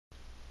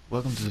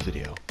Welcome to the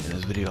video. In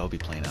this video I'll be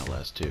playing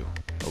Outlast 2.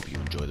 Hope you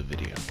enjoy the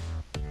video.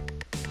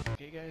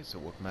 Okay guys, so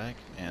welcome back,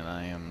 and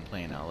I am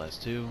playing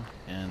Outlast 2,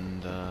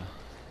 and yeah,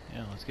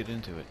 let's get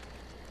into it.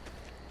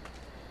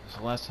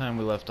 So last time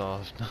we left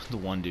off, the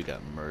one dude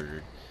got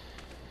murdered.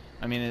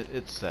 I mean,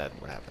 it's sad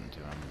what happened to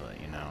him,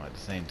 but you know, at the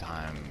same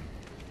time,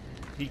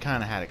 he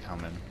kinda had it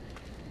coming.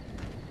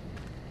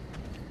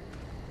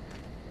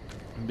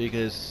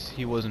 Because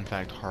he was in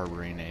fact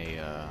harboring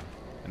an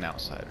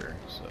outsider,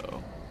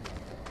 so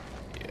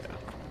yeah.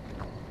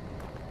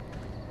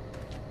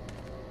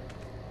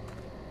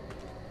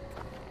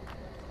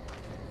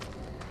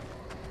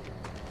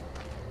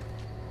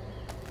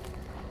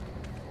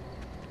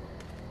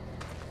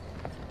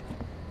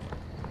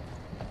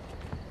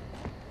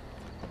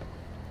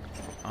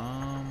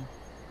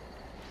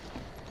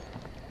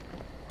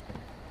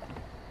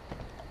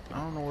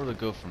 I don't know where to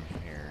go from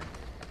here.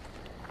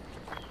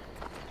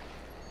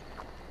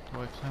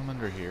 Do I climb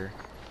under here?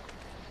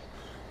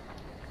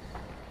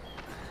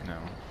 No.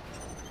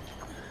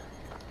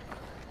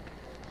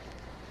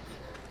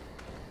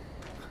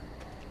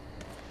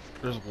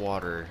 There's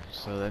water,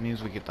 so that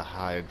means we get to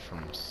hide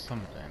from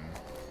something.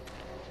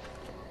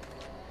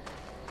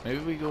 Maybe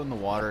we go in the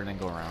water and then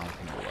go around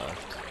from the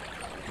left.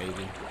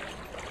 Maybe.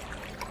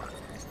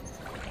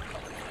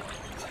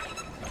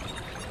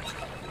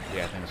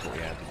 Yeah, I think that's what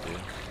we have to do.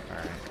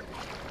 Alright.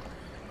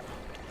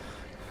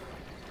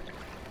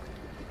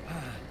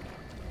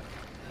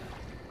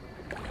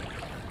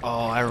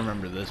 Oh, I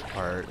remember this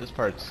part. This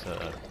part's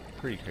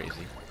pretty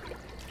crazy.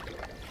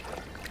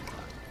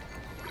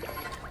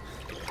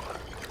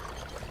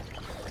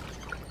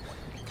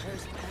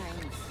 There's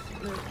pain,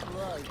 there's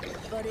blood,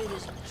 but it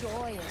is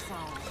joyous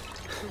all.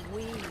 The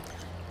weed,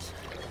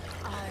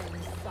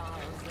 iron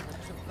sorrows of a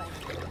travail.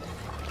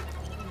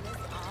 And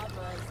this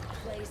arbor is a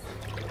place of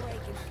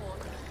breaking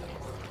forth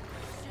against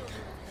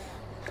children of hell,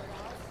 but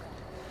also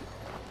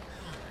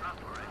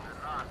suffering the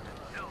not the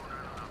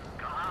children of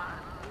God.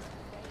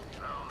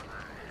 Those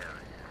are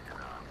heretics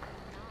and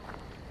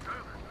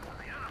servants of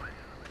the enemy.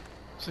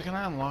 So can I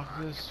unlock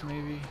this,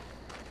 maybe?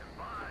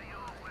 By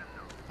your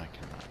window, I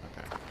cannot,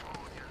 okay.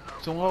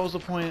 So what was the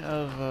point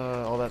of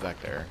all that back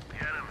there? the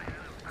enemy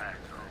is back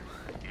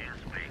over.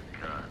 Is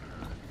begun.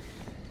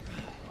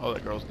 Oh,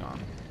 that girl's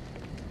gone.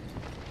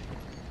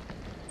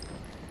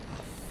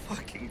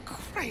 Fucking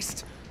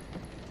Christ!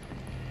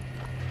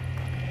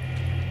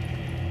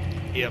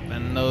 Yep,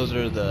 and those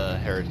are the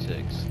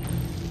heretics.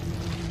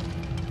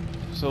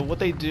 So what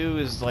they do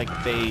is like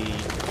they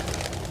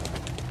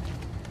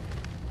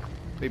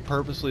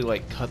purposely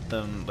like cut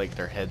them like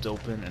their heads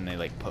open and they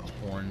like put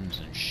horns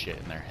and shit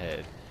in their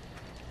head.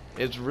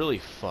 It's really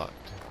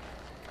fucked.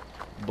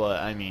 But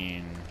I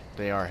mean,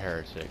 they are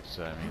heretics,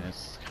 so I mean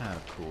it's kind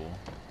of cool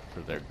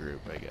for their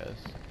group, I guess.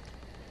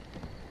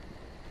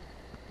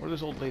 Where'd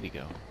this old lady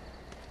go?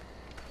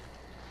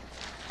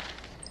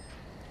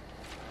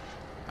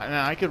 I mean,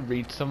 I could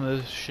read some of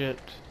this shit,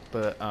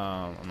 but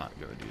I'm not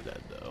gonna do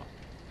that though.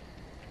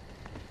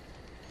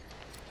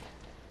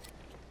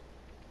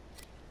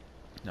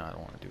 No, I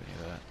don't want to do any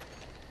of that.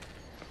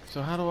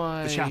 So how do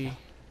I... The chapel.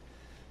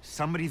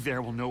 Somebody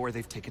there will know where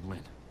they've taken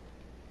Lynn.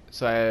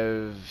 So I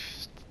have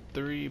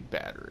 3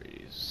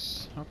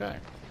 batteries. Okay.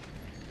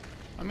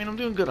 I mean, I'm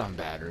doing good on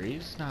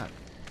batteries. Not...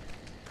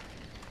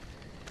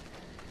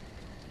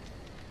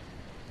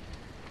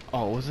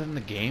 Oh, was it in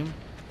the game?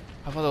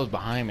 I thought that was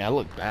behind me. I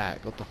looked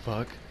back. What the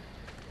fuck?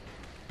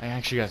 I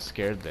actually got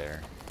scared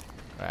there.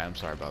 Alright, I'm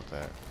sorry about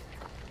that.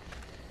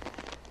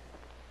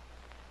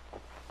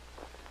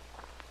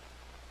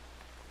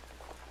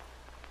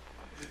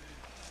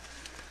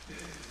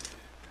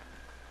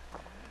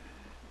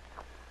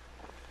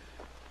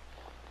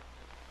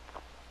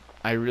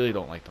 I really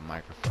don't like the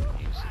microphone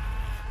music.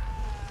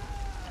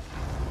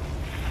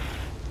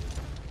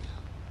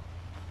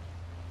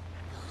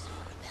 those who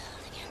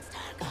rebelled against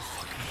our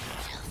God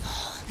shall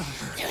fall.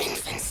 Their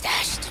infants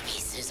dashed to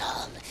pieces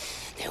all.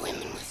 Their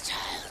women with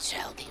child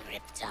shall be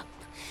ripped up,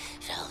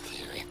 shall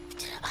be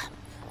ripped up.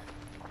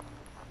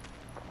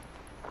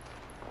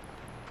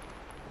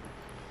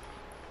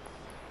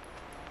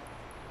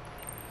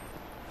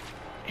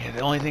 Yeah,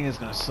 the only thing that's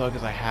gonna suck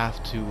is I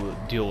have to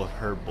deal with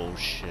her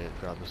bullshit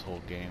throughout this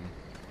whole game.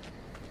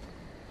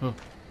 Huh.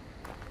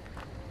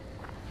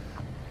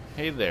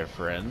 Hey there,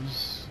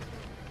 friends.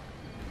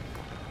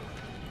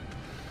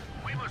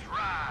 We must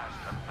rise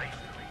to face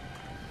the lead.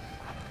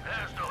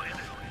 There's no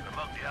innocence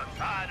among the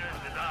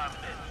outsiders in our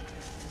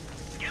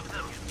midst. Give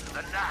them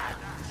the knife,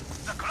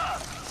 the club,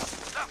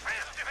 the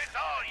fist if it's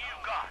all you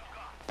got.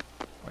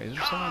 Wait, is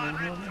there someone in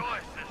God here?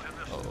 rejoices in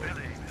the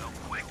spilling of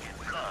wicked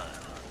blood.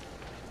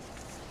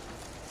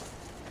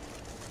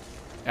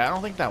 Yeah, I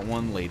don't think that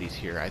one lady's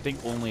here. I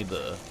think only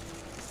the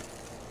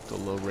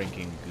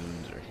low-ranking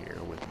goons are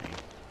here with me.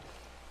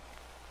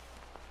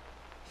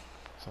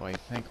 So I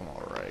think I'm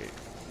alright.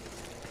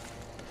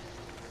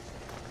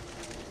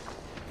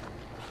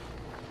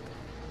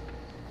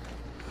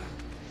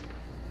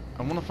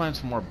 I want to find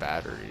some more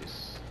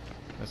batteries.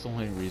 That's the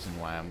only reason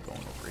why I'm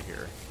going over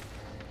here.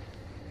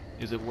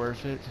 Is it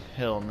worth it?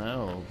 Hell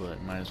no,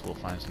 but might as well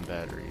find some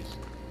batteries.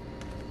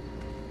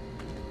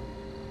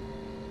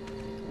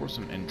 Or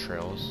some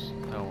entrails.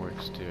 That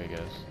works too, I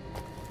guess.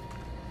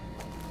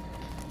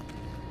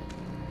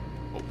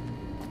 Oh.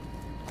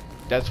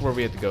 That's where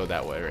we have to go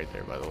that way, right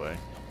there, by the way.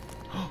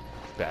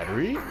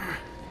 Battery?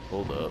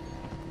 Hold up.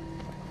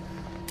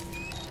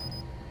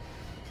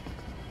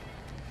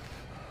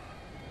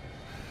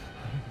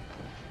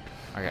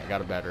 Okay, I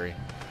got a battery.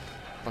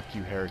 Fuck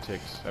you,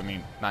 heretics. I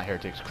mean, not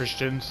heretics,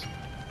 Christians.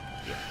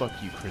 Yeah, fuck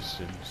you,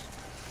 Christians.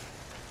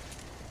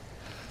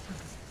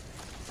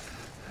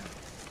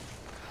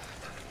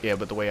 Yeah,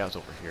 but the way out's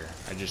over here.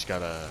 I just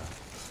gotta...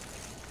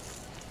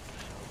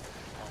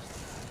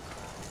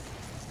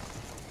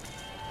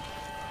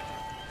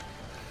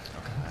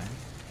 Okay.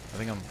 I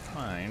think I'm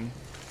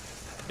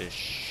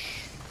fine-ish.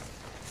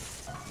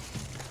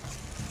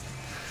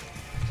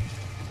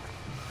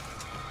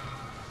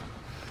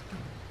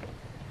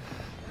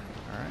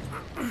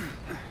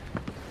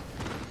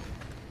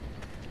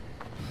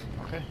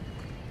 Okay.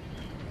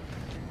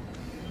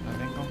 I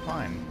think I'm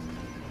fine.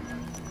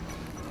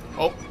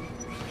 Oh!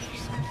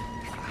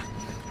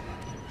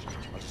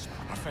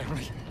 Our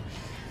family.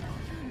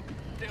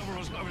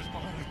 Deborah's not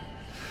responding.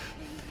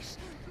 Please,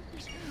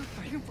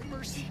 praying for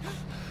mercy.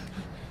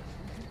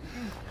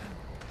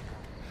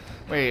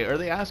 Wait, are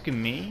they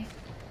asking me?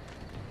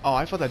 Oh,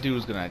 I thought that dude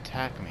was gonna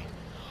attack me.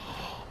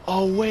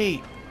 Oh,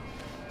 wait!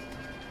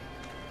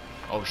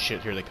 Oh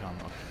shit, here they come.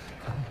 Okay.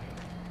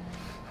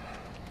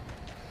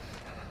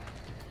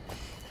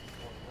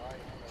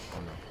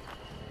 Oh no.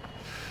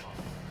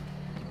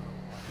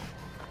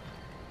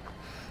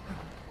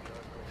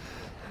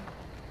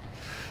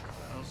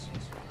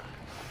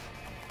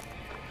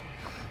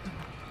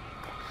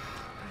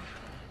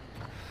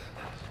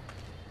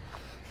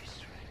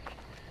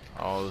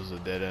 Oh, this is a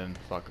dead end.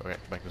 Fuck. Okay,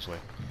 back this way.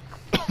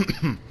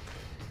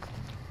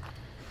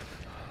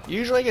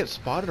 Usually I get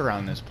spotted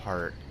around this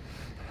part.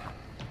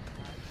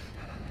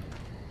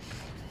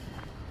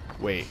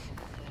 Wait.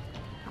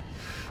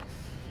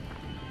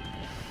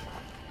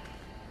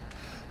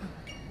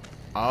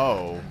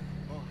 Oh.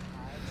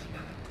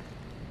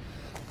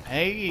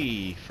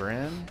 Hey,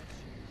 friend.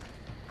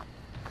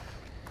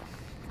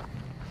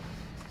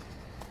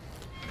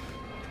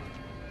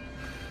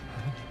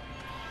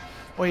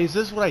 Wait, is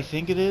this what I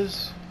think it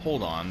is?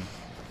 Hold on.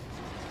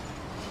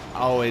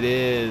 Oh, it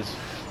is.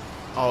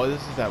 Oh,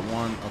 this is that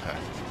one. Okay.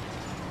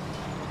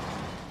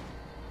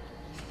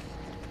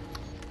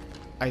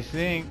 I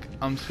think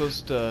I'm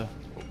supposed to...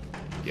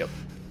 Yep.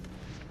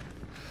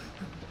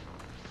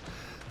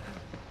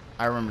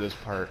 I remember this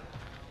part.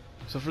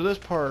 So for this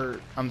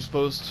part, I'm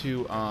supposed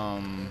to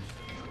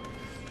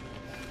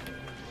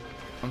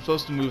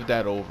move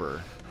that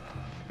over,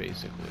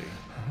 basically.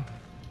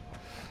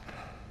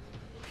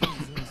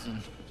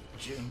 And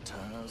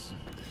Gentiles.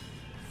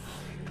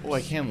 Oh,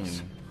 I can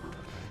lean.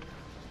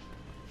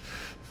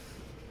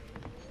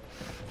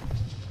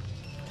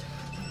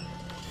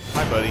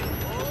 Hi, buddy.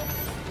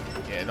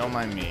 Yeah, don't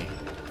mind me.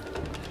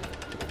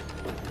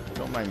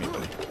 Don't mind me,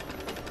 buddy.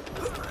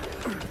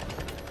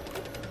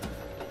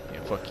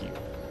 Yeah, fuck you.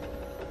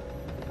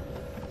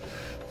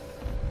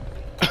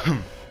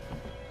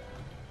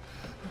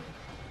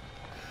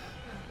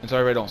 And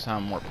sorry if I don't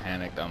sound more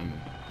panicked.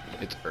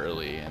 It's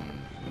early and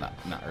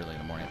not early in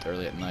the morning. It's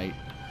early at night,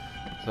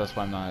 so that's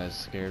why I'm not as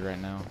scared right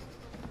now.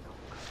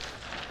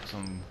 So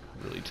I'm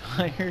really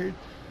tired,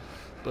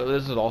 but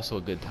this is also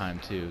a good time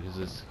too,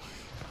 because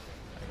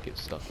I get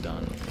stuff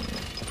done.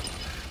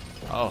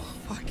 Oh,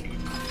 Fucking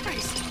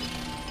Christ.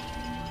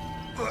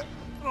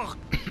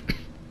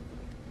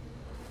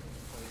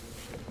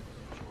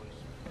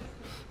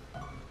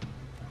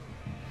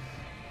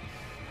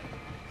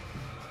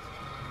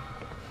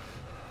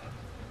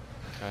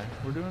 okay,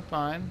 we're doing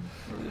fine.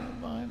 We're doing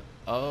fine.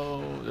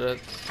 Oh,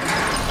 that's...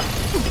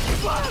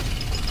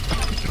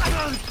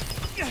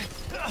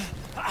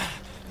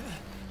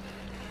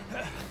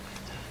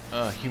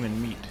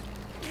 human meat.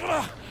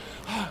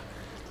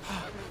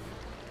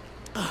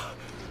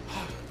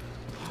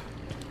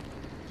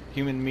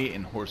 Human meat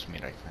and horse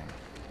meat, I think.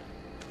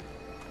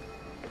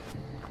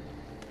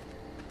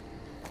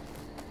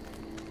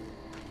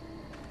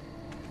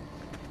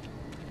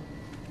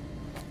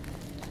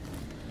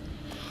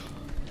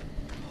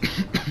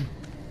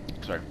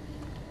 Sorry.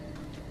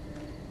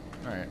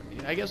 Alright,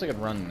 I guess I could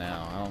run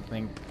now. I don't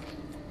think...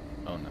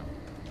 Oh no.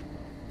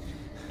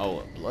 Oh,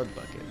 a blood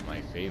bucket,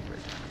 my favorite.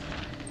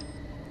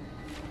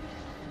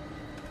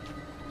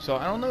 So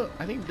I don't know,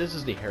 I think this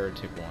is the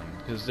heretic one,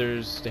 because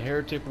there's the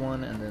heretic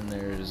one and then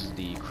there's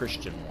the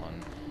Christian one.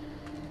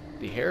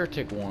 The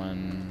heretic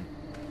one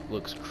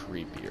looks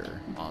creepier,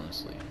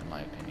 honestly, in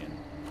my opinion.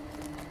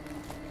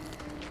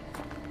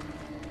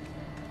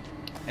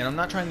 And I'm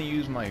not trying to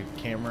use my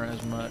camera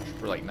as much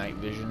for like night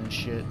vision and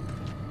shit,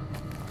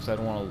 because I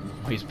don't want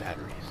to waste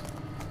batteries.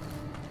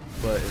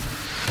 But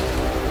it's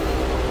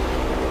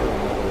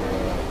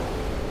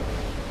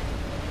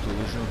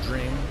delusional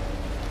dream.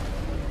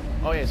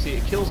 Oh yeah, see,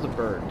 it kills the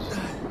birds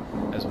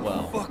as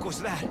well. What the fuck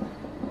was that?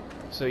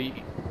 So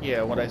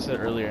Yeah, what I said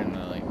earlier in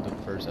the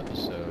first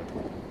episode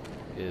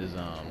is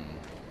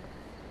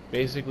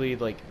basically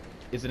like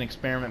it's an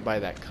experiment by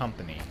that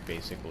company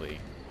basically.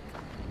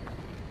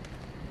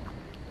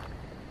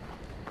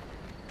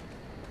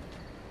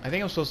 I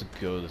think I'm supposed to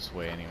go this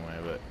way anyway,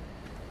 but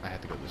I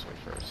have to go this way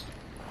first.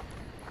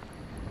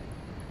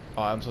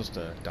 Oh, I'm supposed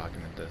to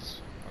document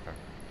this. Okay.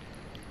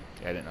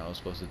 Yeah, I didn't know I was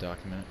supposed to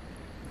document it.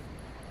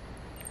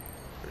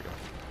 There we go.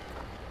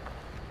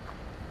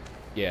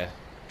 Yeah.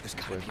 There's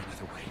gotta be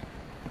another way.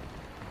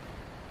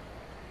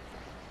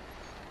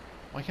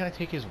 Why can't I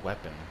take his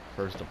weapon,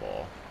 first of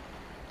all?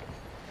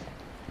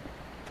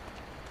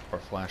 Or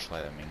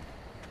flashlight, I mean.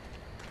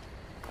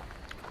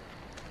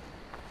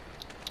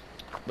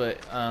 But,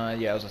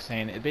 yeah, as I was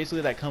saying,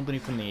 basically that company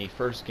from the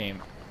first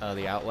game,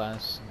 the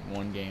Outlast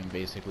 1 game,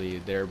 basically,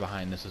 they're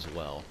behind this as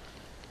well.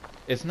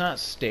 It's not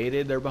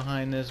stated they're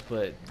behind this,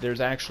 but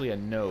there's actually a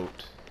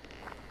note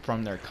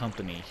from their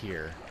company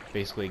here,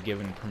 basically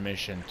giving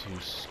permission to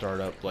start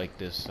up, like,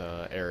 this,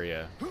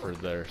 area for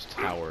their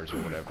towers or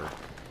whatever.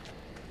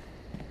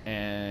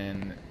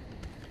 And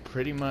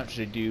pretty much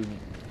they do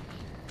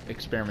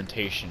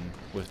experimentation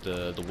with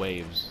the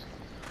waves.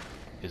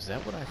 Is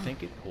that what I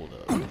think it pulled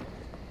up?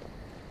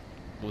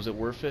 Was it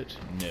worth it?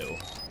 No.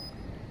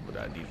 But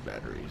I need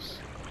batteries.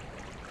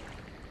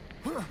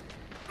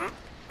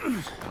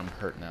 I'm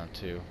hurt now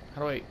too.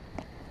 How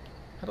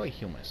do I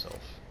heal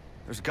myself?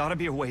 There's gotta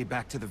be a way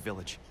back to the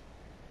village.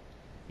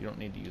 You don't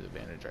need to use a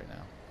bandage right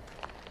now.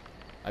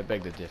 I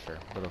beg to differ,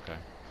 but okay.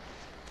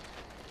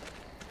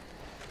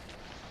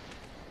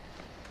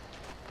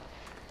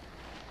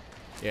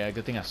 Yeah,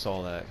 good thing I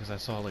saw that, because I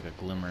saw like a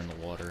glimmer in the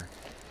water.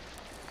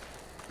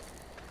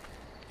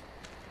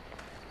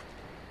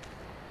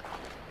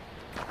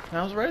 Now,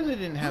 I was surprised they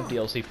didn't have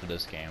DLC for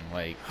this game.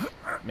 Like,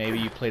 maybe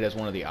you played as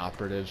one of the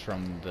operatives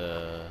from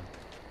the...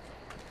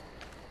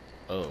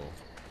 Oh.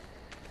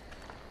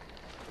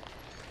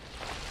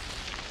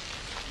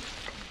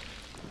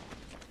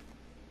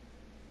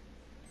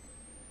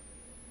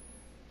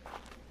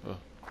 Oh.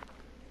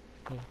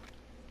 Oh.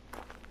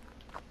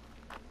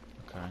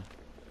 Okay.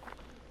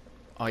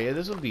 Oh yeah,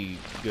 this would be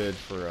good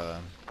for,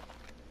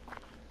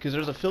 because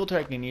there's a filter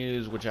I can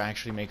use which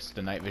actually makes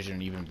the night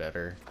vision even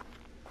better.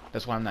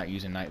 That's why I'm not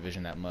using night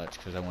vision that much,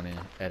 because I want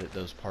to edit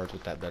those parts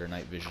with that better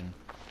night vision.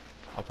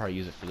 I'll probably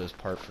use it for this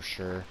part for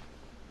sure.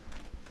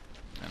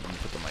 And let me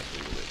put the mic a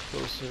little bit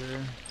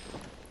closer.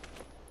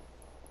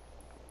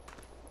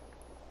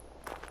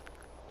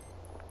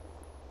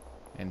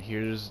 And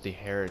here's the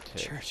heretic.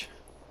 Church?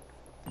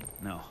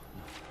 No.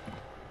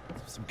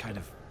 Some kind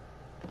of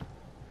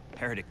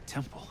heretic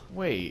temple.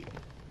 Wait.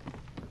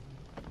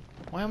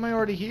 Why am I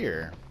already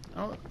here?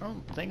 I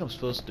don't think I'm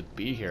supposed to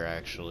be here,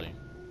 actually.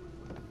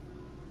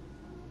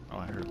 Oh,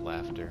 I heard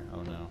laughter.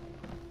 Oh no.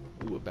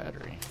 Ooh, a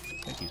battery.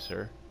 Thank you,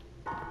 sir.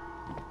 Alright.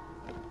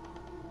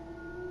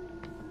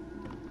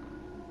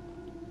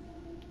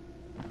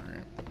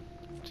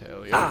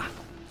 Tell ya. Ah!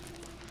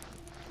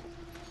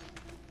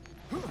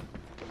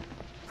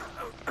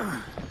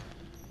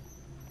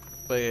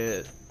 But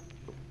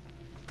what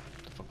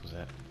the fuck was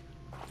that?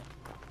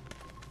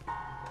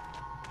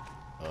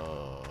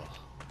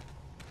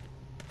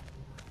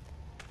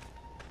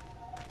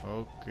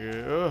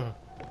 Okay.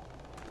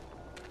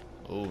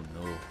 Oh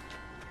no.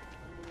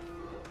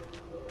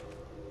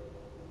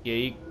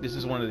 Yeah, this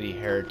is one of the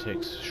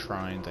heretics'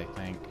 shrines, I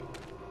think.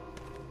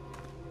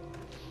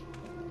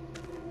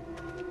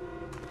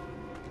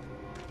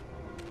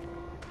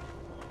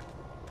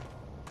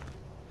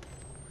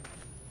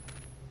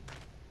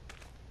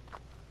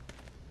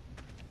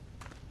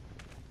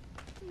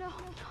 No, no,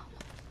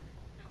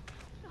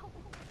 no,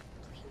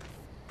 please,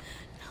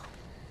 no,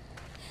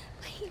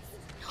 please,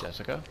 no.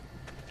 Jessica?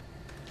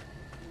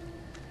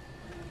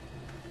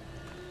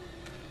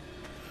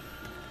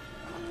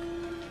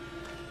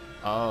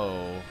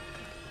 Oh.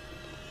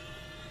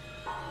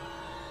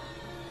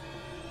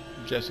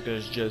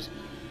 Jessica's just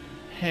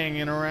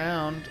hanging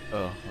around.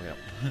 Oh, yep.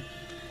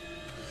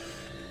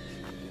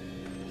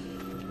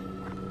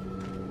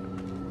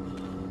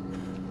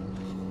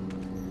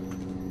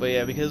 But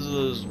yeah, because of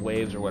those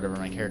waves or whatever,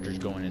 my character's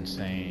going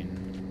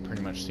insane.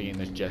 Pretty much seeing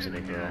this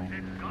Jessica girl.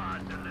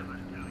 God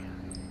delivers to you.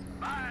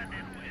 Bind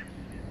it with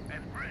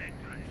and bring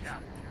to the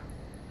chapel.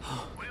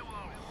 We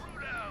will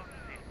root out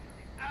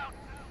the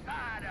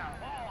outsider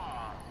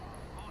whore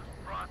who's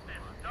brought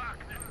this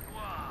darkness to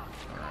us.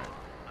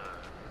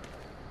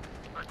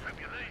 The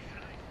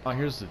tribulation. Oh,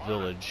 here's the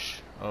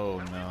village. Oh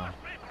no.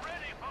 Be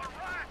ready for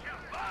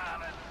righteous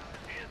violence.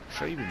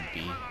 Should I even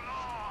be? The Lord.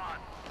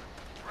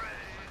 Pray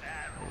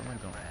and Where am I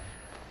going?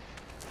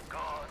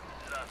 God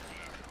loves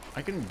you.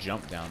 I can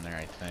jump down there,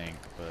 I think,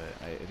 but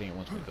I think it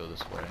wants me to go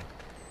this way.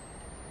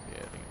 Yeah,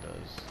 I think it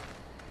does.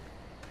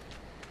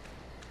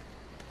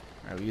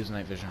 Alright, we use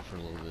night vision for a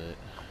little bit,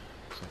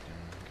 so I can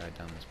guide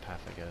down this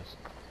path, I guess.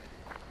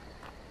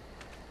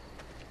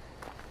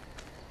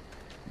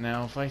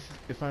 Now,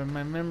 if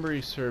my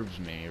memory serves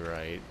me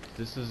right,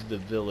 this is the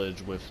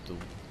village with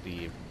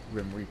the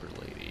Rim Reaper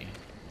lady.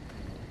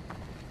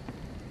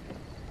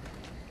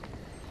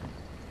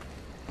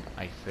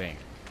 I think.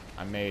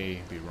 I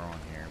may be wrong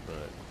here,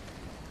 but...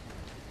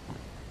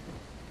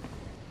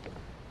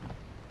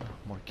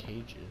 more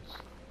cages.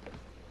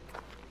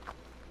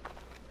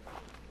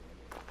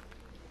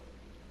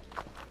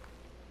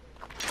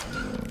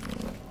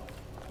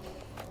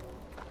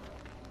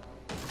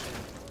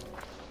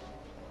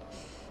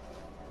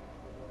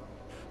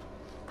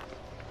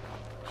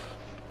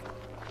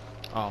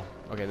 Oh,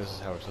 okay, this is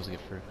how we're supposed to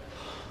get through.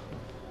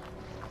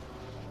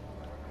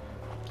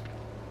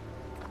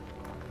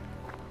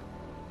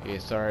 Yeah,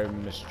 sorry,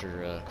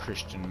 Mr.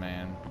 Christian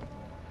man.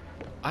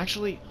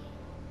 Actually,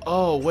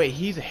 oh wait,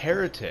 he's a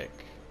heretic.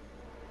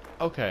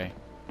 Okay.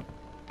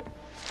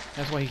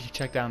 That's why he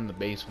checked out in the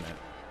basement.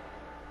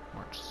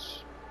 March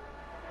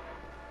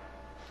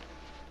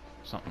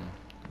something.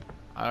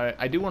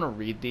 I do want to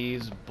read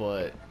these,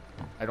 but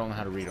I don't know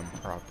how to read them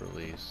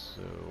properly,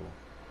 so...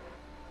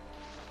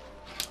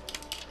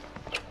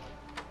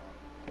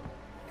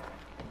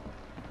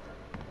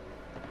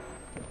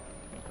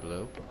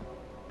 Hello?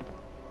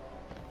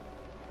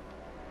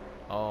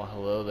 Oh,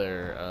 hello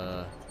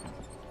there.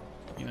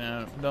 You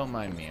know, don't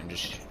mind me. I'm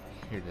just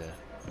here to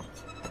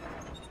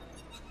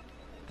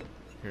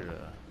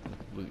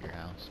loot your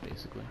house,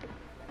 basically.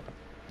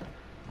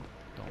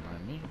 Don't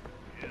mind me.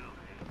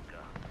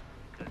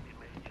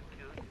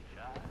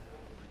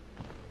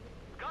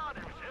 God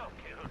himself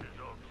killed his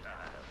own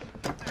child,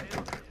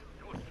 nailed him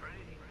to a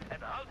tree,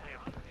 and hung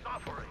him,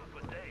 suffering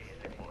for days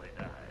before he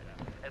died.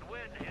 And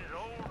when his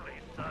only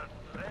son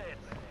said,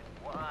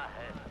 "Why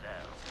hast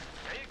thou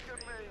taken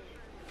me?"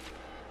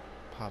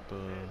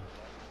 Papa,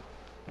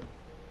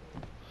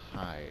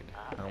 hide.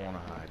 I don't want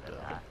to hide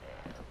though.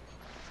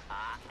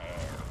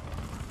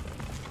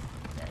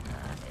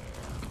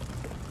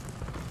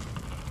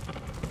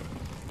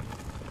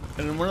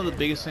 And then one of the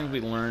biggest things we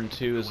learned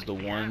too is the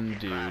one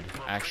dude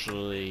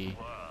actually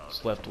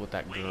slept with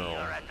that girl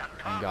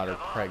and got her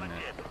pregnant.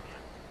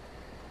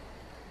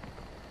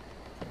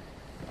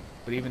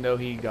 But even though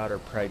he got her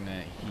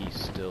pregnant, he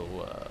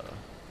still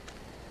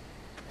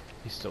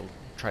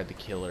tried to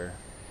kill her.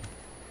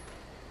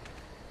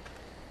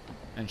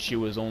 And she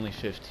was only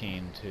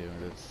 15 too.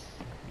 That's,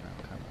 you know,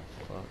 kind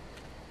of fucked.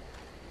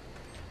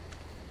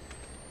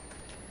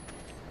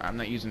 I'm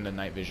not using the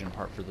night vision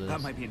part for this.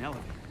 That might be an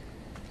elevator.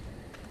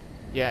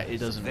 Yeah, it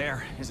doesn't.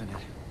 There, isn't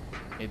it?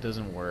 It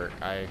doesn't work.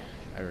 I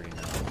already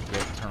know. We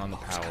have to turn on the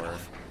power.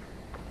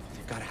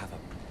 They've got to have a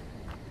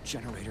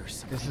generator or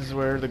something. This is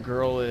where the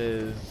girl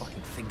is.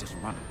 Fucking thing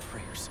doesn't run on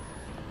prayers.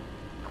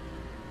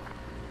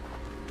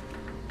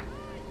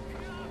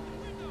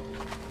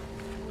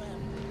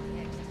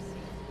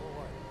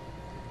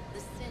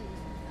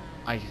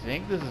 I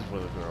think this is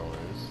where the girl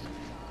is.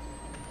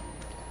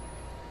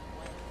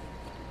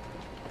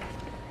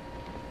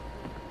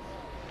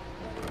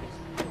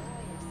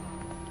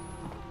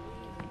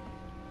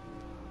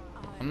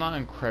 I'm not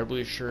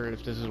incredibly sure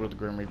if this is where the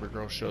Grim Reaper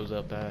girl shows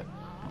up at.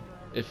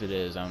 If it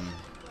is, I'm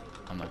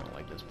not gonna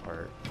like this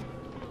part.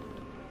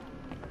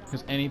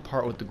 Because any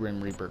part with the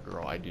Grim Reaper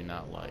girl I do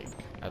not like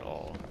at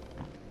all.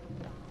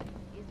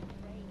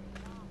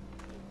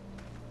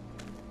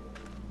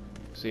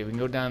 So yeah, we can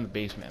go down in the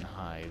basement and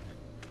hide.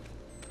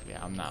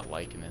 Yeah, I'm not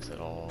liking this at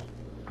all.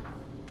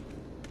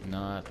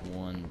 Not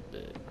one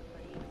bit.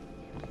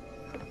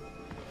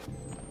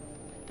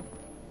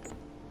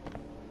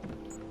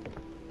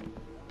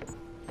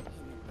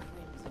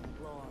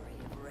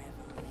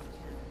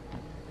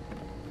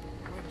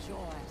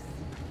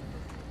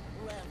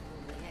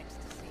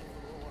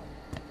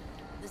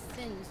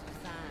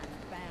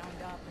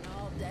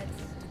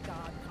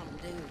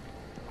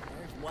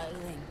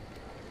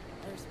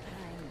 There's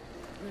pain,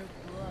 there's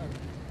blood,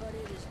 but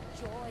it is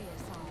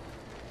joyous all.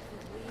 For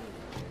we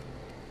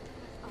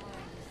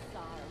are the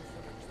sorrows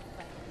of a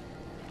travail.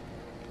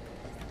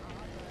 This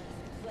arbor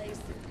is a place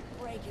of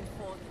breaking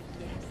forth of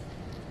yes.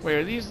 Wait,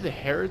 are these the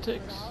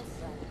heretics? But also,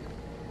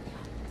 the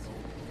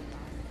opportunity of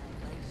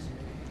our salvation.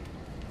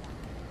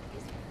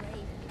 His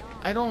great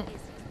knowledge I don't. is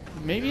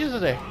his Maybe is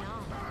it a.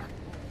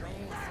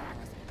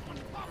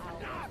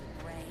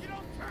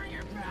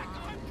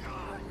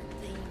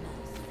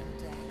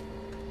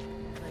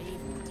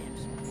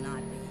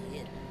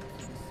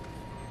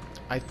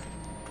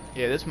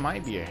 Yeah, this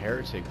might be a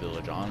heretic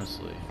village,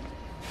 honestly.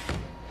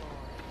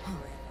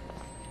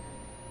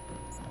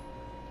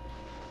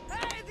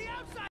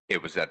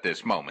 It was at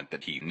this moment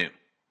that he knew.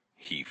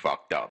 He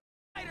fucked up.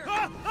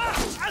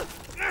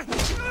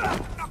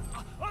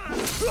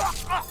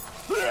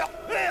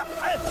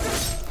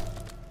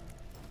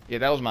 Yeah,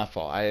 that was my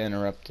fault. I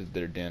interrupted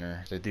their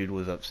dinner. The dude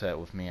was upset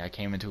with me. I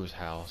came into his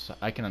house.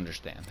 I can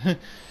understand.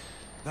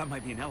 That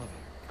might be an elevator.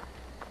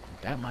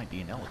 That might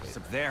be an elevator. It's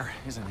up there,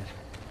 isn't it?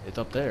 It's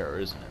up there,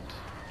 isn't it?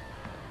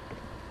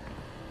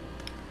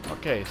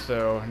 Okay,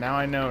 so now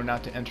I know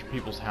not to enter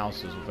people's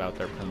houses without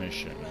their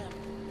permission.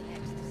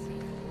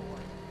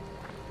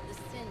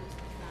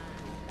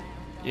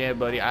 Yeah,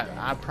 buddy,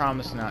 I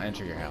promise not to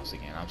enter your house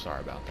again. I'm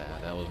sorry about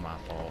that. That was my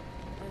fault.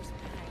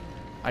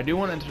 I do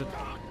want to enter...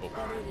 Oh,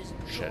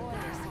 shit.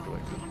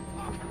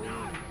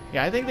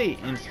 Yeah, I think they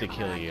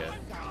insta-kill you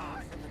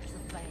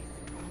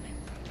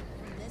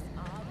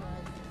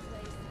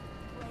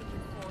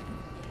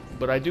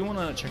But I do want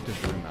to check this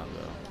room out,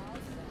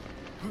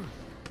 though.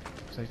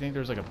 Because I think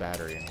there's like a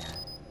battery in here.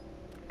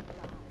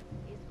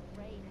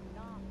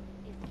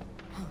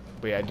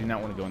 But yeah, I do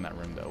not want to go in that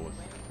room, though, with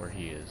where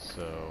he is,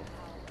 so...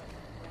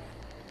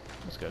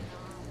 That's good.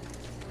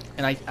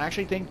 And I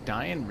actually think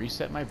dying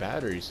reset my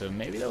battery, so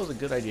maybe that was a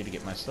good idea to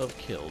get myself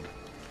killed.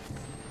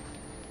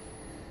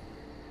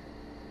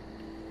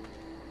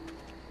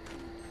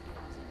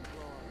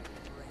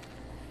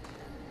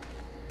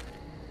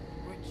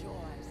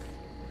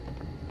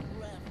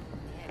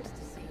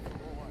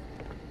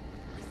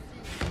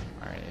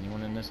 Alright,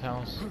 anyone in this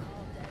house?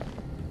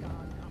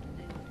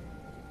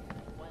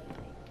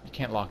 You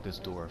can't lock this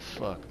door.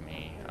 Fuck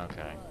me.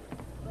 Okay.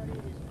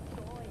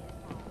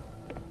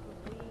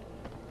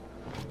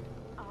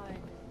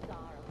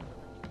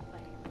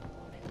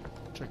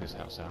 Check this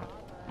house out.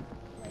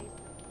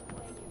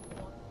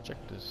 Check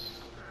this.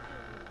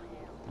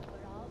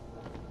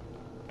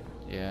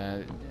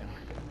 Yeah.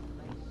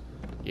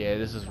 Yeah,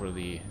 this is where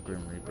the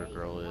Grim Reaper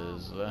girl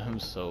is. I'm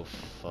so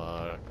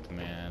fucked,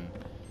 man.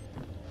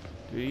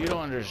 Dude, you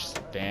don't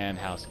understand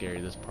how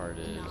scary this part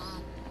is.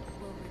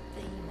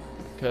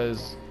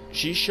 Because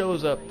she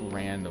shows up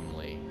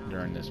randomly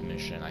during this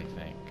mission, I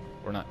think.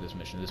 Or not this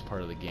mission, this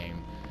part of the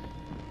game.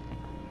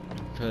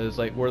 Because,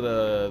 like, where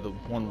the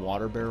one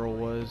water barrel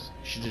was,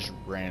 she just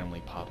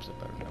randomly pops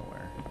up out of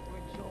nowhere.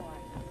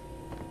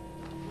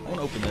 I want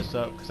to open this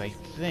up, because I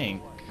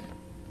think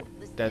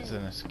that's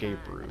an escape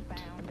route.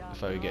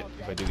 If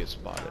I do get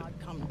spotted.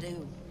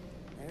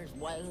 There's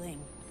wailing.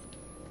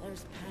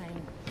 There's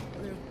pain.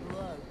 There's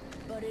blood.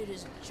 But it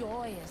is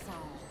joyous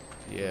all.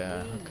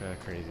 Yeah, okay,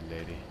 crazy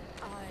lady.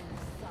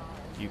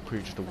 You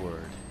preach the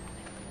word.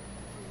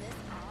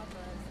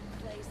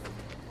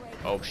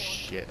 Oh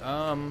shit.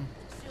 You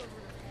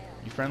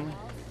friendly?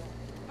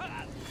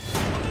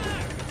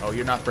 Oh,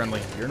 you're not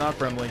friendly. You're not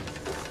friendly.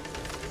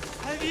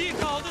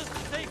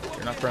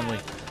 You're not friendly.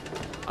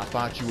 I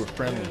thought you were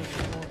friendly.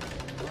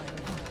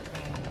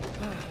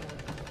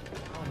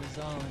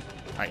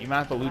 Alright, you might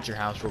have to loot your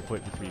house real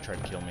quick before you try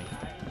to kill me.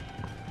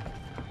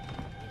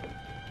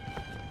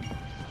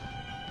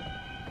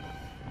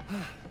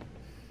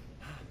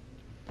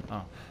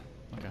 Oh,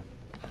 okay.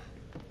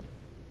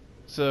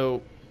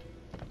 So...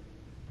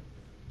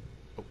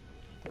 Oh.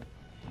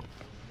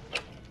 I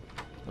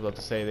was about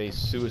to say they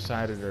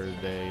suicided or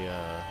they,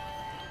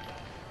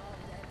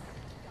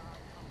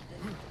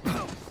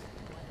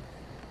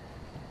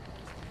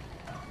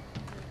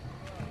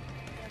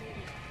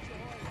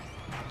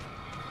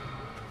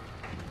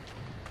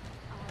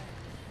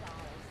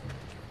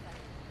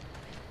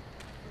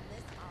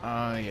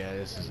 Oh yeah,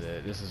 this is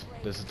it. This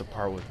is the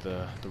part with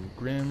the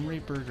Grim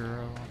Reaper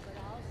girl.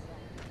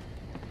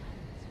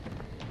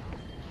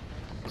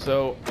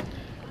 So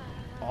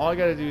all I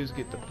gotta do is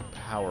get the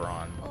power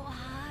on.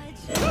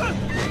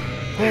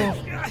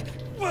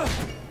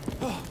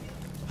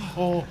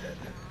 Oh.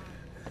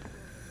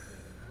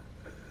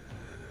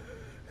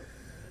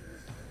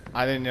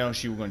 I didn't know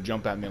she was gonna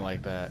jump at me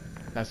like that.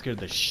 That scared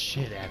the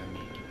shit out of me.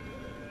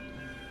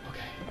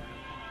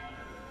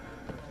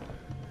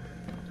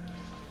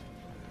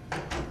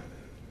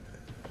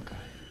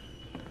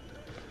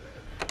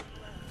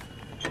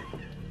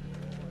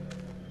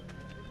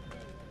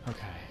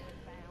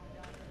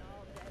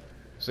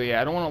 So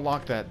yeah, I don't want to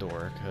lock that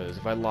door, because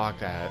if I lock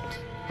that,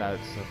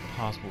 that's a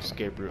possible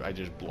escape route I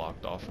just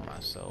blocked off for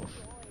myself.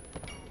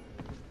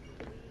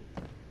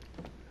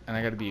 And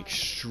I gotta be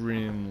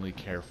extremely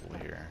careful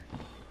here.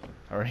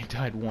 I already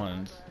died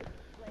once.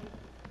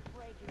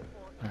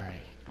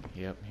 Alright,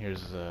 yep,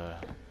 here's it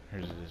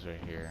is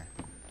right here.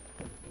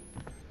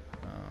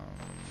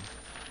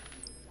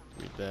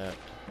 Read that.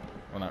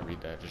 Well, not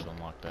read that, just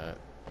unlock that.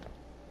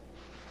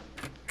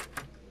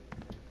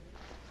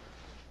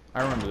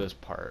 I remember this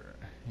part.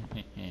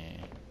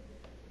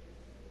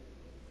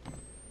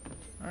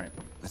 Alright.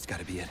 That's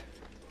gotta be it.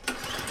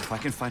 If I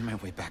can find my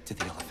way back to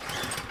the elevator.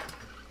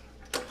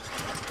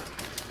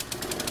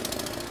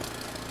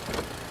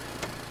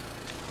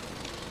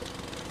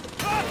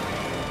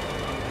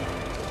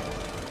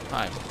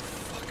 Hi.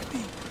 Fuck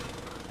me.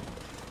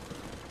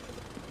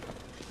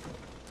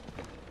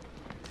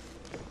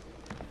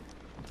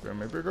 Grim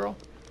Reaper girl?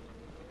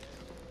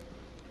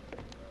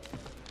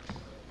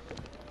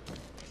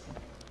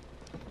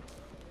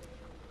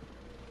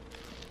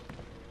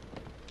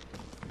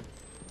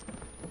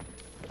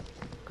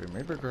 Grim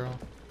Reaper girl.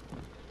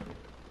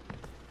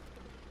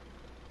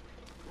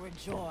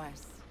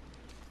 Rejoice.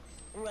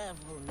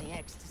 Revel in the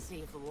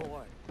ecstasy of the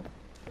Lord.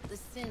 The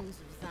sins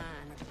of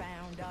Zion are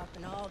bound up,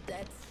 and all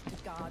debts to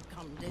God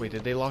come due. Wait,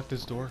 did they lock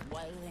this door?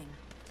 Wailing.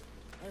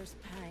 There's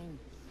pain.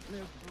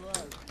 There's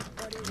blood.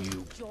 But it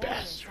You is joyous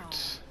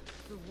bastards.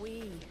 all. For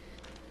we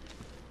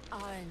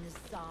are in the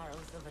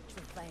sorrows of a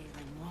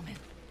travailing woman.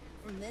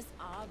 From this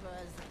arbor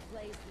is a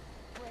place with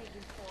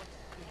fragrant forth,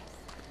 yes,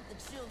 the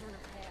children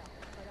of hell,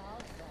 but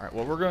also... Alright,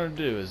 what we're gonna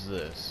do is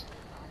this.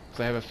 Because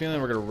I have a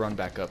feeling we're gonna run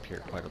back up here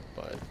quite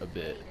a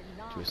bit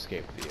to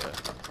escape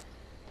the,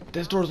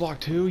 This door's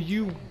locked too,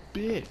 you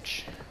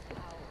bitch!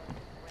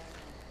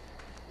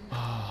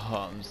 Oh,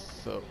 Oh, I'm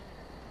so...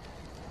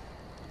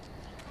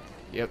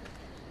 Yep.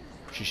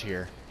 She's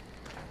here.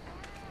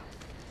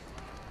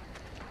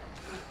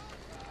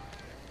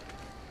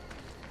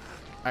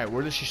 Alright,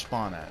 where does she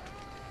spawn at?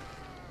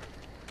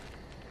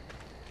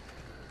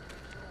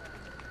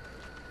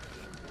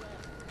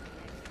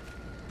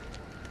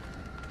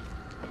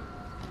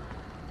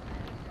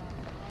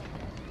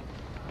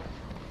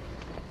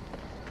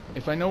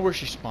 If I know where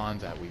she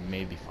spawns at, we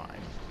may be fine.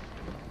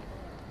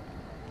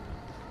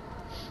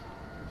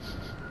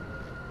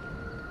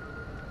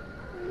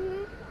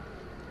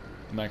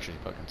 I'm actually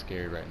fucking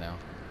scared right now.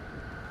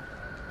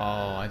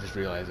 Oh, I just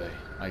realized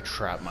I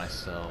trapped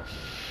myself.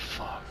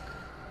 Fuck.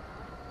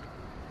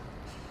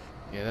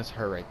 Yeah, that's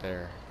her right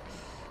there.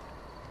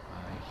 I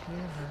hear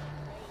her.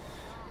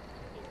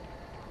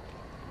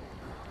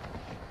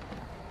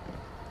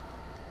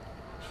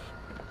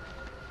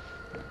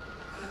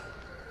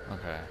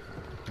 Okay.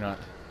 You know what?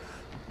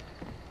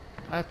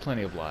 I have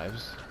plenty of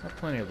lives.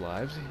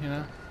 You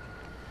know?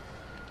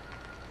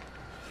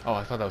 Oh,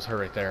 I thought that was her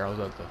right there. I was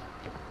about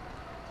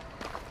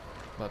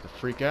to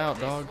freak out,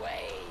 dog.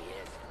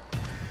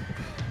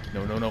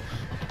 No, no, no.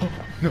 Oh,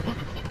 no.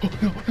 Oh,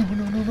 no, no,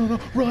 no, no, no, no.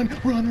 Run,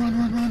 run, run,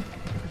 run, run.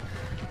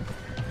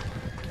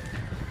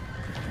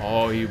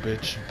 Oh, you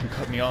bitch. You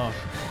cut me off.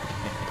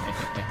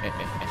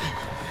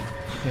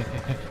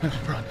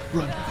 Run,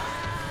 run.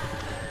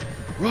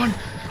 Run,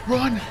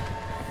 run.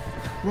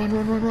 Run,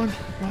 run, run, run,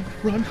 run,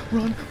 run,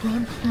 run,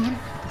 run, run.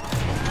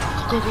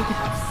 Go, go, go.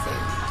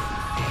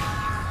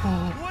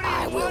 Oh.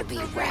 I will be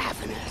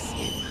ravenous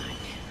in my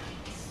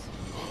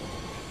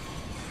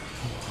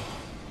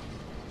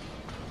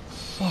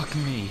Fuck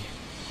me.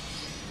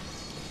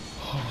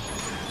 Oh.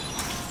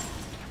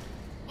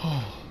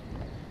 Oh.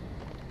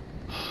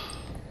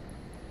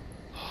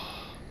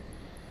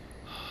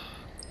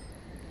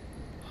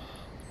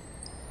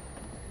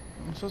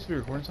 I'm supposed to be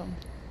recording something?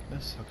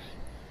 This? Okay.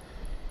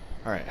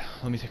 Alright,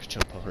 let me take a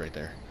chill pill right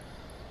there.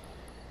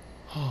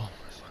 Oh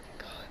my fucking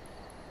god.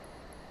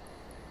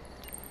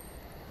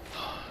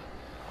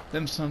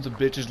 Them sons of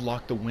bitches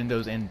locked the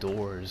windows and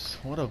doors.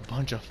 What a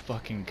bunch of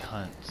fucking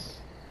cunts.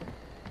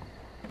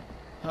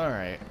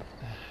 Alright.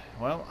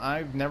 Well,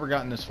 I've never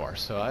gotten this far,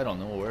 so I don't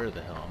know where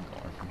the hell I'm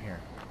going from here.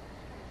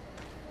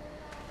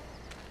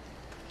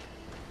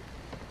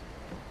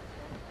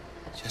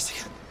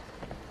 Jessica.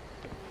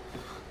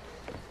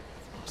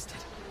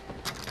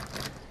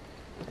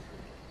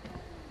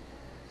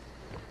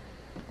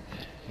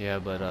 Yeah,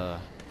 but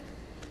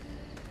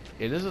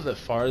it isn't the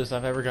farthest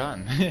I've ever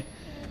gotten.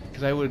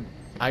 Because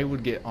I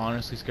would get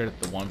honestly scared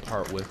at the one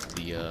part with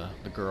the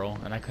girl,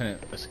 and I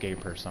couldn't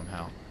escape her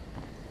somehow.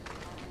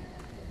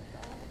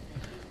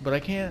 But I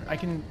can't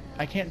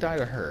die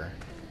to her.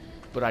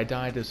 But I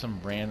died to some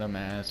random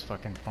ass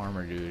fucking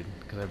farmer dude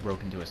because I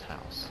broke into his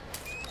house.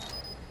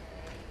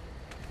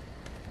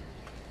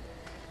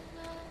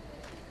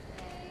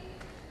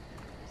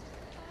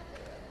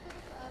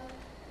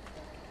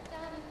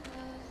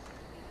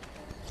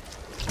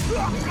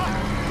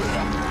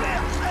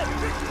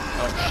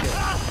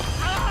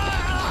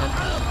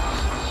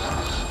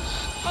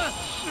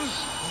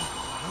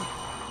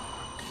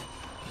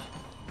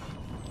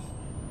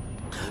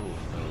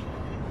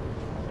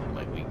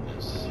 My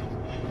weakness.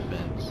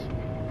 Vents.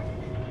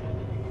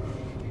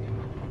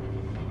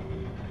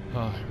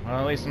 Oh, well,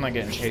 at least I'm not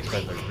getting chased by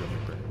the Grim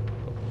Reaper.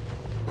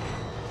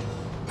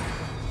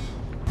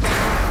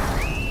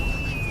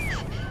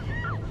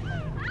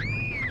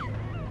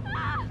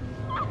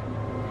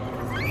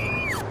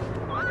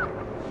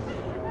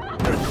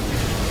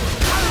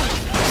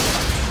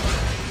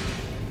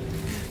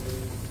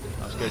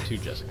 I was scared too,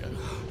 Jessica.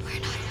 We're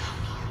not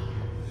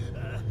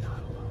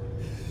alone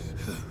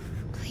here.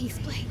 Please,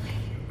 Blake.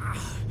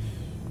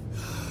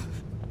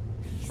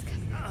 He's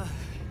coming.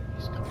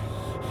 He's coming.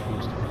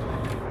 Who's coming?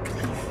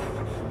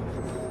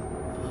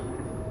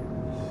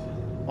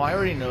 Well, I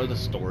already know the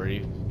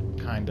story,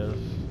 kind of.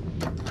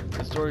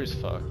 The story's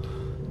fucked.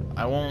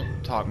 I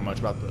won't talk much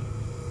about the...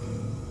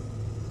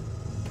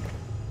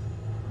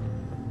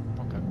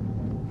 Okay.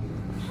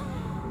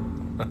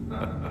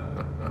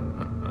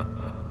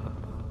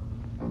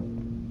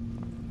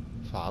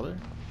 Father?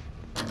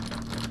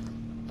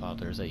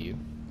 Father, is that you?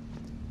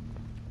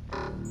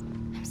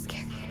 I'm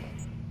scared.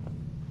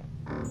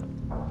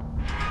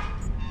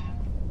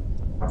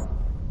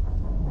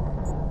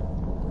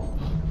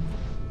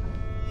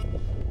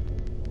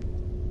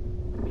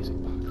 Music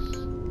box.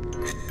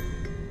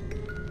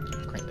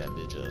 Crank that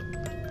bitch up.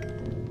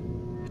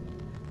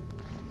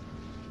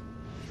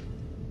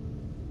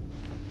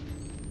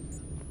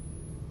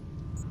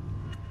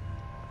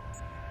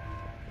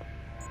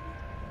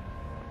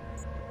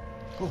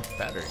 Oh,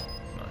 battery.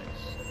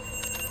 Nice.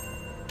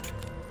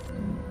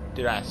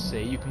 Did I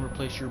say you can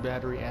replace your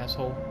battery,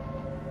 asshole?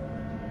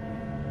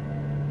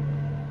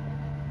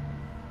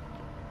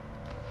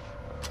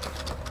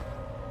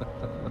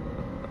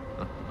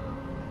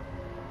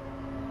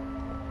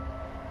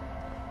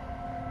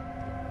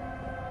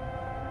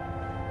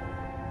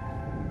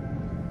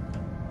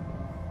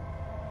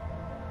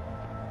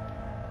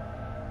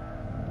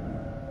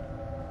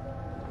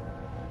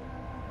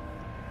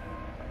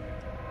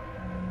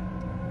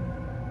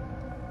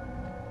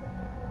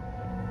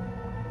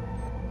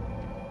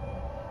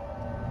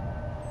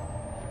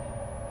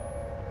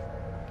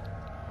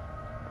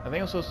 I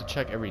think I'm supposed to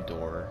check every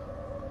door.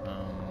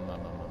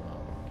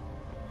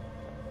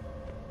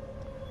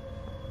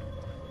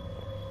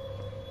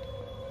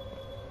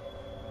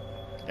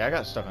 Yeah, I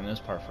got stuck on this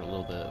part for a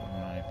little bit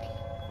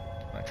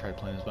when I tried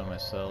playing this by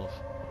myself.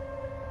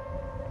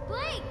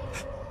 Blake!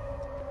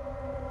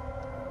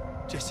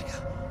 Jessica.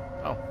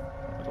 Oh,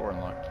 the door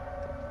unlocked.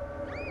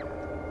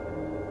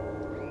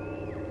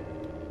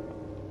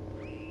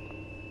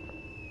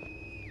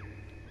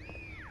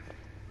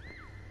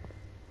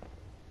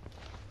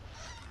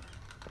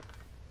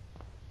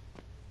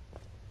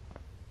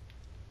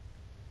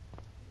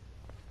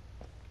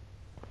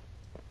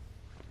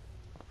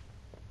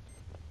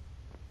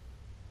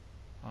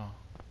 Oh,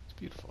 it's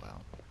beautiful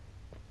out.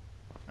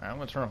 Alright, I'm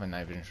gonna turn off my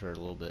night vision for a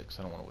little bit because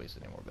I don't want to waste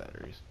any more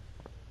batteries.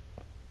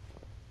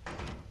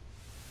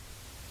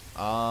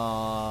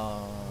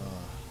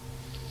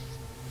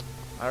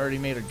 I already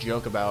made a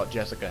joke about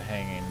Jessica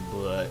hanging,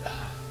 but...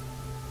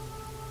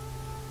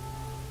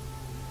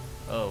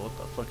 Oh, what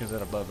the fuck is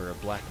that above her? A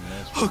black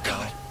mist? Oh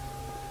god.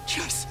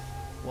 Jess.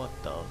 What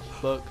the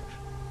fuck?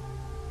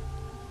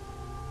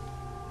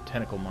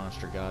 Tentacle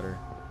monster got her.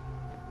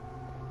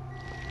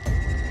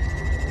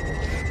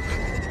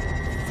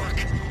 Fuck.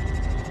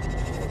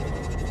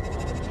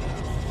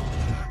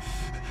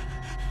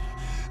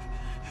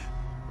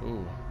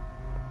 Ooh.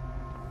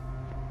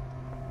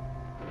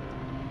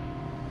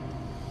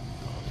 Oh,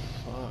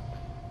 fuck.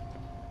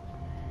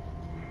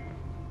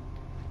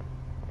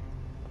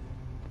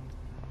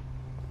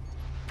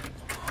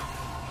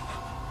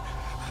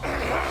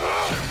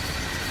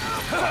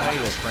 Hey,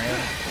 little friend.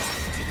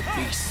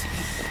 Beast.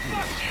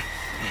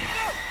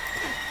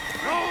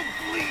 I'll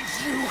bleed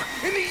you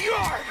in the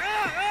yard!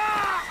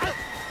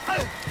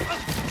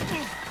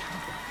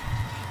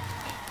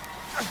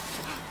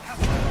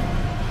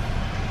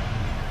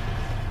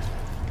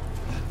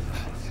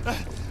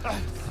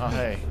 Oh,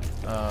 hey.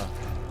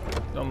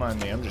 Don't mind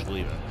me. I'm just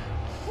leaving.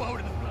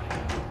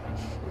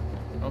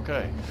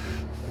 Okay.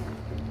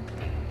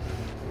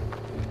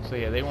 So,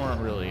 yeah, they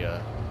weren't really,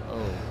 oh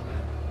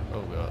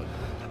god.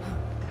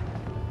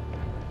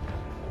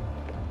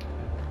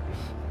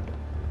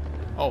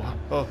 Oh,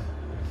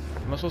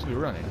 am I supposed to be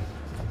running?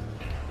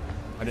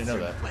 I didn't know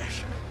that.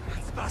 Flash.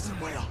 Sparse and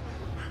whale.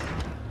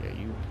 Yeah,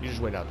 you just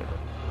wait out there.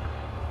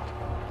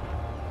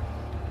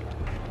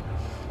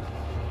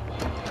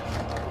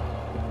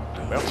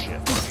 Well,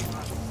 shit.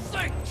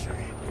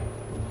 Sanctuary.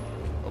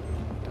 Oh,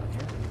 down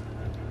here.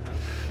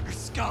 Your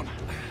scum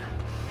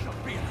shall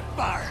be in the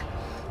fire.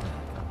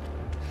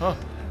 Huh?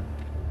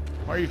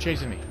 Why are you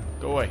chasing me?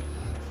 Go away.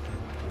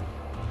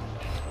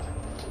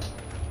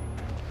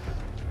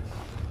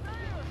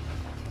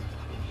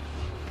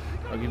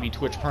 I'll give you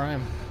Twitch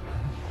Prime.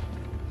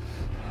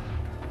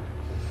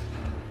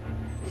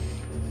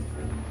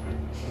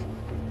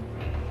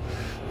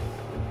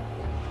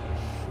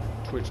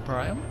 Twitch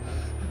Prime?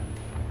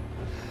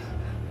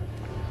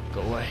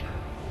 Go away.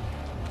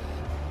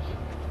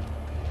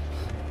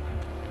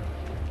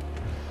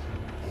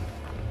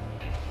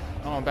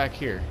 Oh, I'm back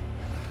here.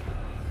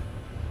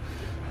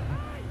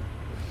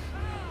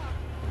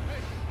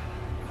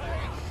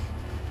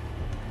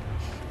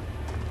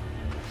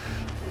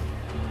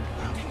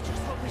 Teachers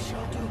what we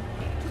shall do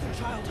to the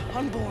child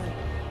unborn.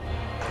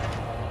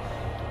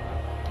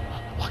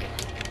 Walk it.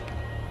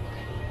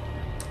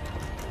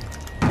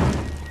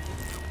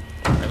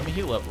 Alright, let me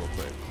heal up real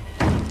quick.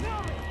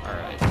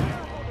 Alright.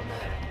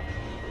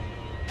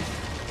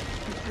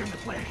 You're in the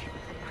flesh.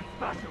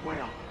 Sparse and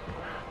whale.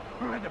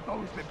 Where had the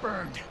bones been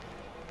burned?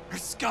 Her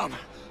scum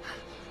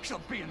shall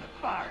be in the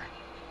fire.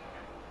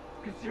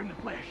 Consume the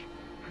flesh.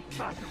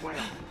 Sparse and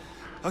whale.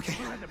 Okay.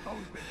 Where had the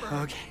bones been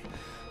burned? Okay.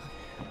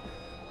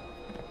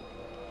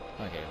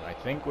 Okay, I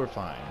think we're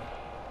fine.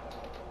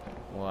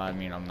 Well, I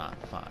mean, I'm not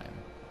fine.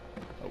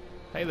 Oh,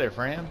 hey there,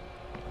 Fran.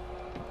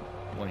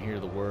 Want to hear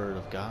the word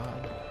of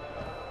God?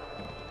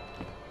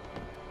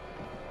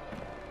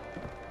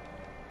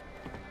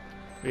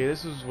 Yeah,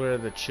 this is where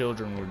the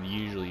children would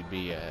usually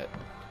be at.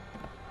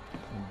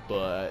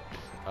 But,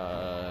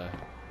 yeah,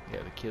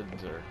 the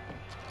kids are...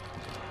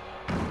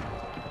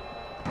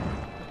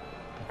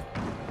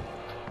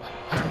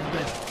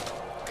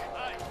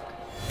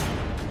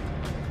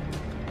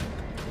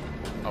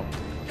 Oh.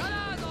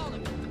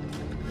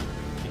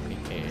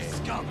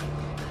 Scum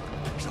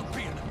shall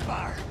be in the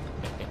fire.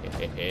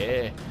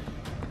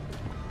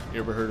 You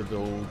ever heard of the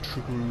old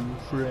true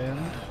friend?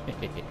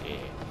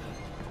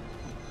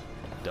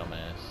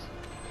 Dumbass.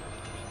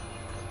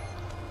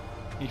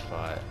 He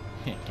fought.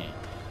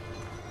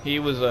 he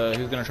was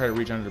gonna try to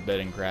reach under the bed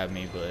and grab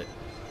me, but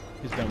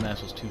his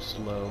dumbass was too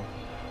slow.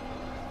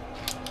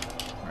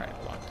 Alright,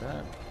 lock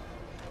that.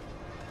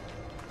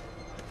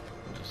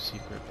 There's a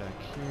secret back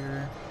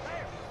here.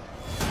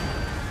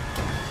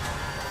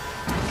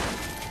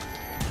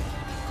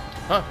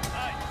 Huh.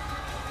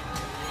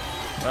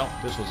 Well,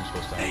 this wasn't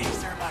supposed to happen.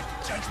 These are my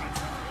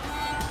judgments.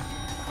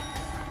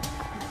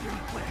 You're in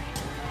the flesh.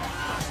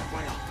 Sparse and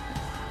whale.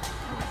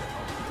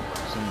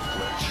 Some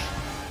flesh.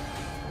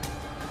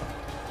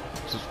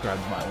 Subscribe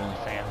to my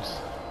OnlyFans.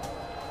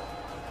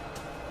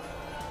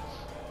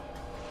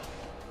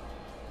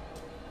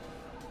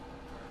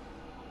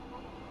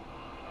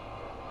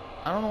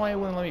 I don't know why it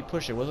wouldn't let me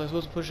push it. Was I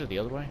supposed to push it the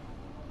other way?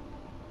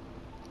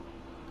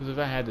 Because if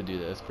I had to do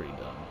that, that's pretty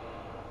dumb.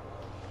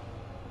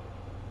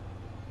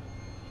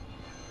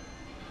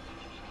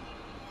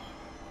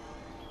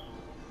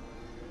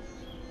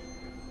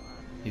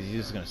 He's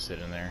just gonna sit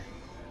in there.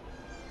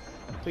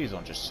 Please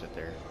don't just sit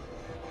there.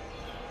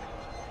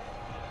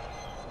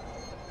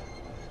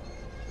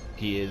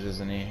 He is,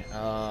 isn't he?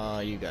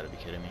 You gotta be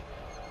kidding me.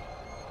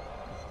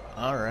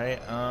 Alright,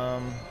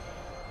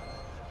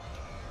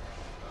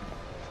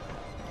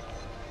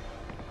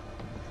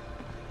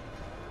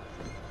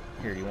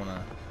 here, do you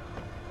wanna...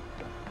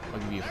 I'll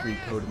give you a free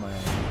code of my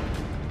own.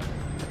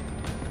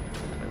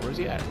 Wait, where's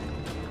he at?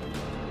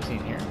 Is he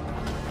in here?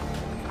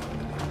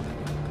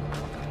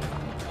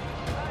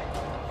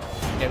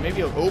 Yeah, maybe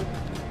he'll... Oh!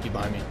 He's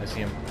behind me. I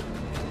see him.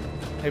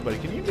 Hey, buddy,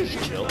 can you just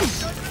chill?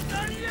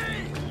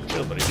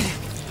 Chill, buddy.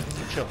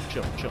 Chill,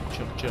 chill, chill,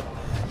 chill, chill.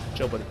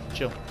 Chill, buddy.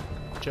 Chill.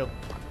 Chill.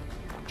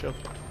 Chill.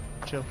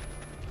 Chill.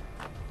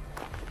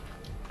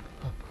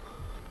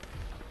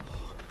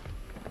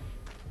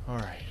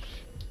 Alright.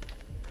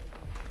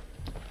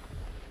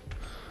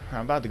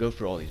 I'm about to go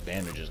through all these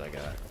bandages I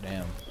got.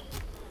 Damn.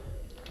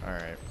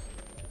 Alright.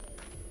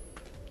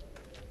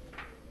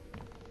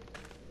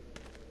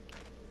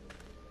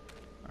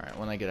 Alright,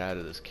 when I get out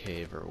of this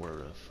cave or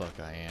wherever the fuck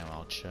I am,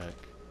 I'll check.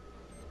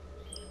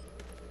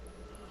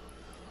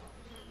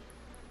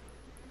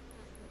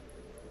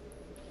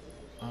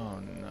 Oh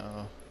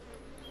no.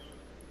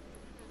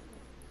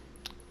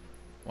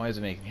 Why is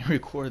it making me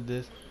record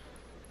this?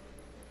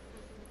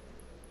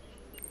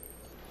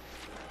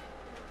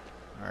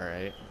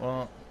 Alright,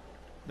 well,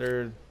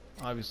 they're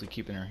obviously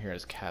keeping her here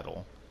as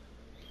cattle.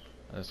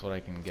 That's what I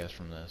can guess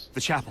from this.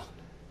 The chapel.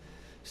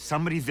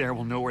 Somebody there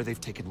will know where they've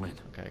taken Lynn.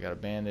 Okay, I got a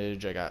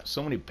bandage. I got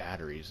so many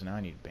batteries. Now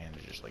I need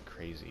bandages like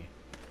crazy.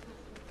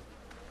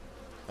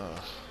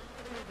 Ugh.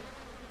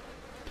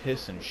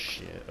 Piss and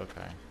shit.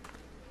 Okay.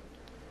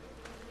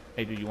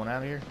 Hey, dude, you want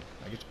out of here?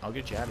 I'll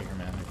get you out of here,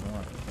 man, if you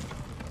want.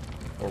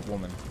 Or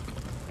woman.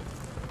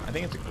 I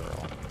think it's a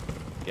girl.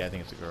 Yeah, I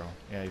think it's a girl.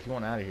 Yeah, if you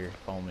want out of here,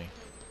 follow me.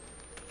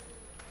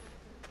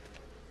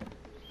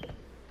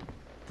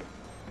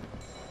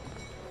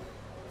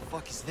 The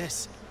fuck is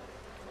this?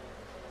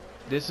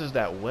 This is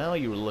that well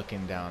you were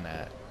looking down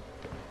at,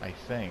 I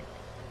think.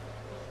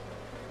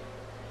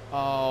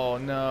 Oh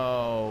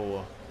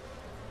no.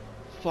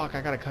 Fuck,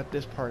 I gotta cut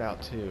this part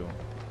out too.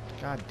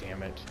 God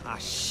damn it. Ah,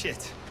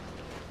 shit.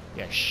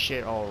 Yeah,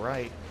 shit,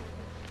 alright.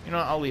 You know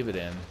what, I'll leave it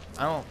in.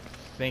 I don't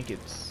think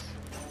it's...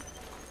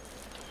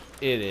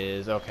 It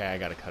is. Okay, I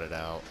gotta cut it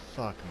out.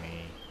 Fuck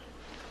me.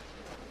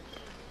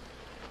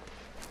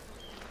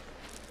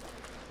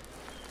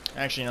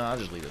 Actually, no, I'll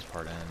just leave this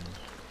part in.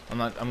 I'm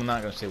not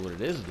gonna say what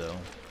it is though.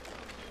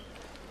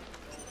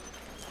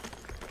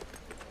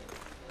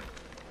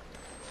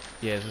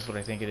 Yeah, is this what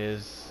I think it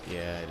is?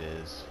 Yeah, it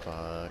is.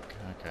 Fuck.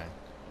 Okay.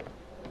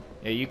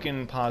 Yeah, you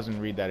can pause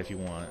and read that if you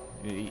want.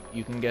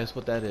 You can guess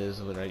what that is,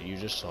 what you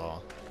just saw.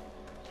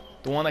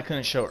 The one I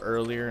couldn't show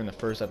earlier in the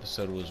first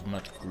episode was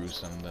much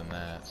gruesome than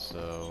that,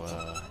 so,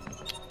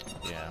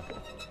 yeah.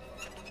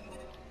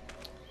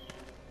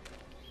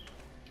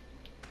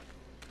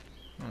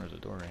 Oh, there's a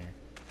door right here.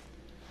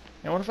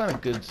 Yeah, I want to find a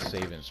good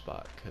saving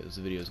spot, because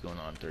the video is going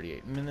on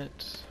 38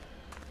 minutes.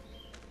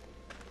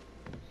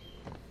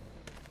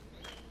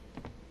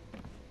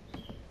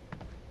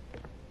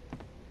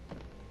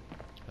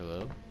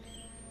 Hello?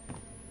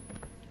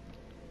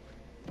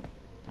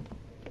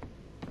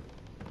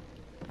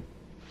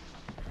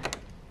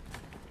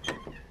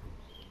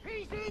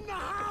 He's in the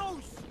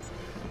house!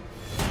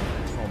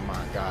 Oh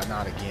my god,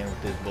 not again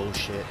with this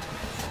bullshit.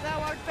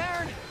 Thou art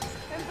barren,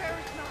 and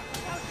bearest not.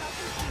 Thou shalt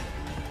receive.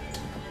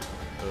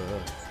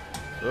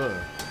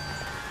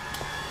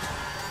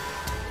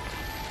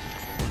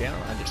 Yeah,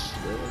 I just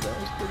swear that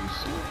was pretty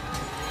sick.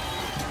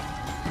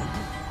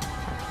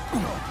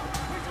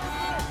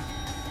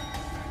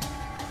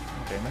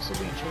 Okay, am I still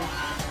being chased?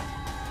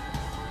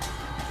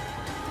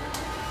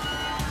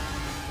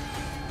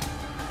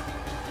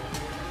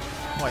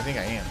 Oh, I think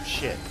I am.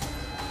 Shit.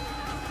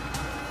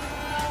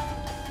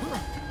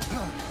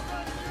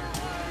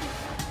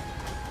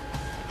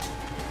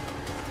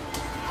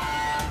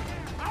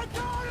 I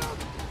got him!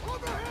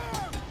 Over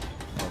here!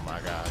 Oh my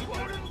god. He's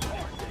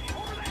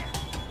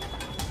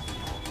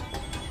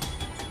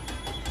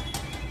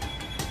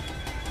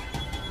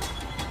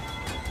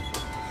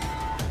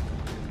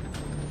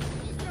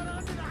got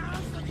under the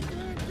house like he's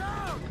going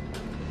down!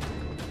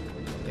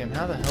 Damn,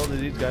 how the hell did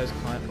these guys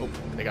climb? Oh,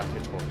 they got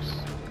pitchforks.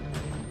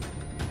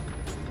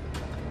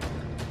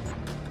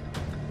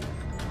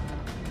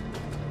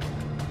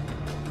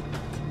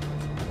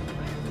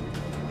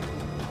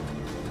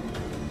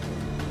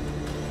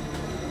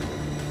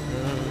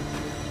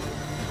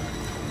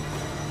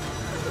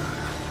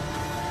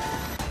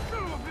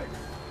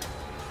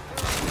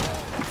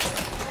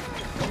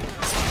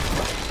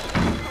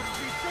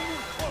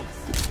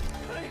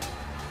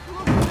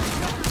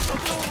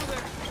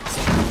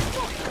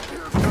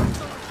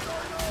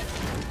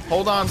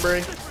 Hold on,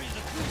 Bray.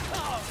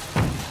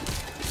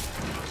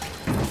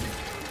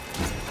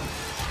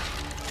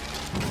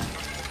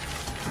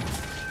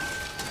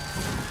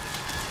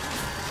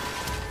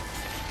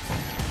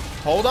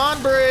 Hold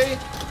on, Bree!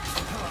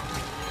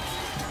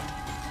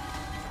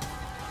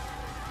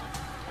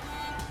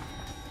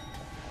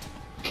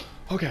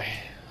 Okay,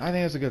 I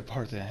think that's a good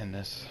part to end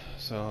this.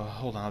 So,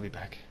 hold on, I'll be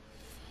back.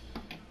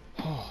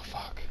 Oh,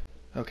 fuck.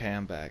 Okay,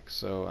 I'm back.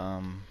 So,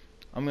 I'm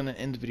gonna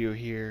end the video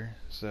here.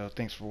 So,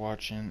 thanks for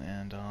watching,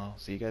 and I'll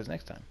see you guys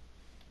next time.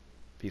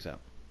 Peace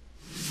out.